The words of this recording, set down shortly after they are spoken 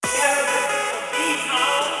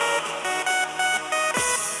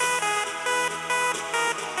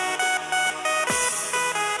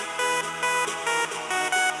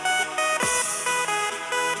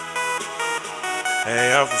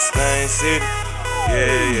Stain City,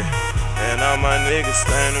 yeah, yeah. And all my niggas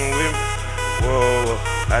standing with me. Whoa,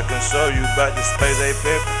 I can show you about the space they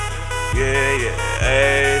pimpin'. Yeah, yeah,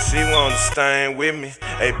 ayy, she wanna stain with me.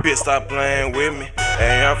 Ayy, bitch, stop playing with me.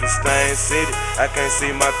 Ayy, I'm from Stain City. I can't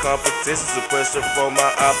see my competition, so pressure for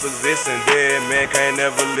my opposition. Dead man can't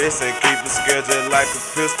never listen. Keep it scared just like a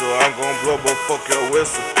pistol. I'm gon' blow, but fuck your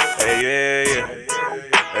whistle. Ayy, yeah,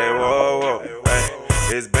 yeah. Ayy, whoa, whoa.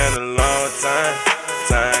 Ayy, it's been a long time.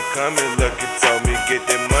 Time coming, Lucky told me get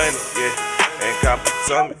that money, yeah. And cop it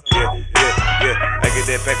to me, yeah. I get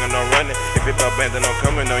that pack and I'm running. If it about band, then I'm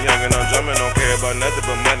coming. I'm young and I'm drumming. Don't care about nothing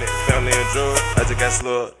but money, family and drugs. I just got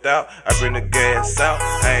slowed out. I bring the gas out.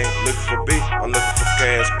 I ain't looking for beef. I'm looking for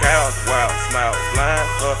cash cows. Wild smile, blind.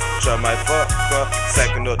 Try my fuck.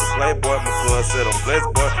 Sacking up the playboy. My plug said I'm blessed,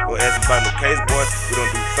 boy. Don't ask me about no case, boy. We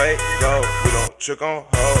don't do fake gold. We don't trick on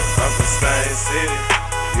hoes. I'm from Stain City.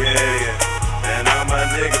 Yeah. And all my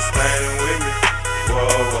niggas standing with me.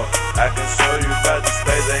 Whoa, I can show you about the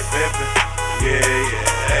space they pimpin'. Yeah.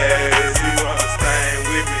 Hey, you wanna stain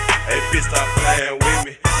with me? Hey, bitch, stop playing with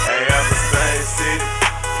me. Hey, I'm from Stain City.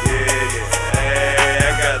 Yeah. Hey,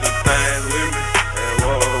 I got the things with me. And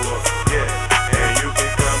whoa, yeah. And you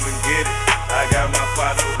can come and get it. I got my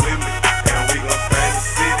partner with me. And we gon' stain the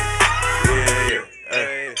city. Yeah.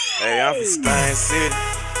 Hey, I'm from Stain City.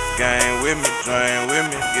 Gang with me, drain with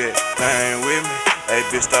me, yeah, thang with me. Hey,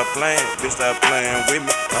 bitch, stop playing with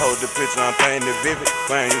me. I hold the picture, I'm painting it vivid.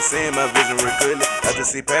 Playing, you seeing my vision real clearly. I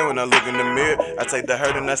just see pain when I look in the mirror. I take the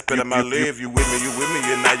hurt and I spit out my lid. You with me,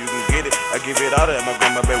 yeah, now you can get it. I give it all to my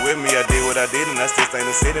grandma back with me. I did what I did and I still stay in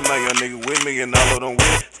the city. My young nigga with me and all of them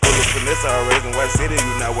with it. School of finesse, I raised in White City.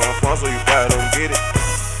 You not where I'm from, so you probably don't get it.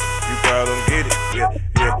 Yeah.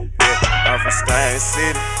 I'm from Stain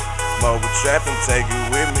City. Mobile trapping, take you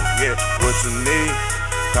with me, yeah. What you need?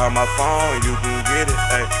 Call my phone, you can get it.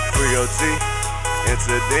 Ay, free OG.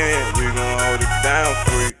 Until then, we gon' hold it down.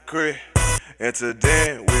 Free Cree. Until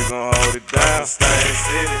then, we gon' hold it down. Stain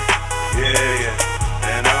City, yeah.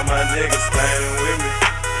 And all my niggas standing with me.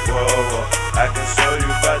 Whoa, I can show you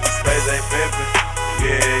about the space they pimpin'.